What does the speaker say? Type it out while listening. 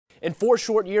In 4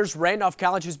 short years, Randolph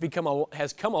College has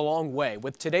come a long way.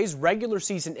 With today's regular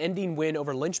season ending win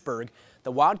over Lynchburg,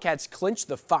 the Wildcats clinched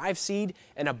the 5 seed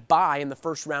and a bye in the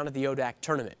first round of the ODAC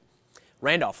tournament.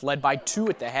 Randolph led by 2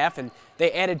 at the half, and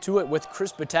they added to it with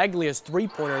Chris Battaglia's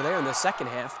three-pointer there in the second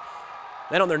half.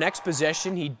 Then on their next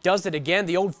possession, he does it again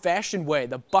the old-fashioned way,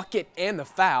 the bucket and the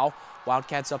foul.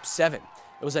 Wildcats up 7.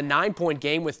 It was a 9-point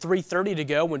game with 3:30 to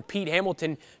go when Pete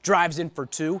Hamilton drives in for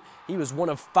 2. He was one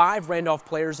of 5 Randolph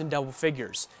players in double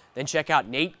figures. Then check out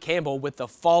Nate Campbell with the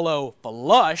follow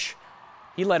flush.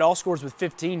 He led all scorers with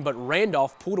 15, but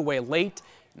Randolph pulled away late,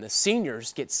 and the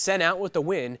seniors get sent out with the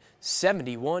win,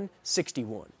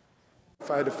 71-61. If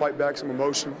I had to fight back some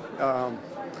emotion,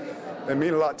 they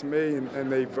mean a lot to me,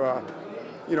 and they've,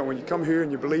 you know, when you come here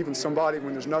and you believe in somebody,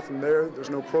 when there's nothing there, there's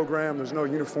no program, there's no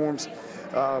uniforms,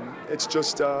 it's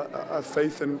just a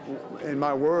faith in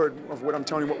my word of what I'm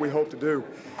telling you, what we hope to do.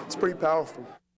 It's pretty powerful.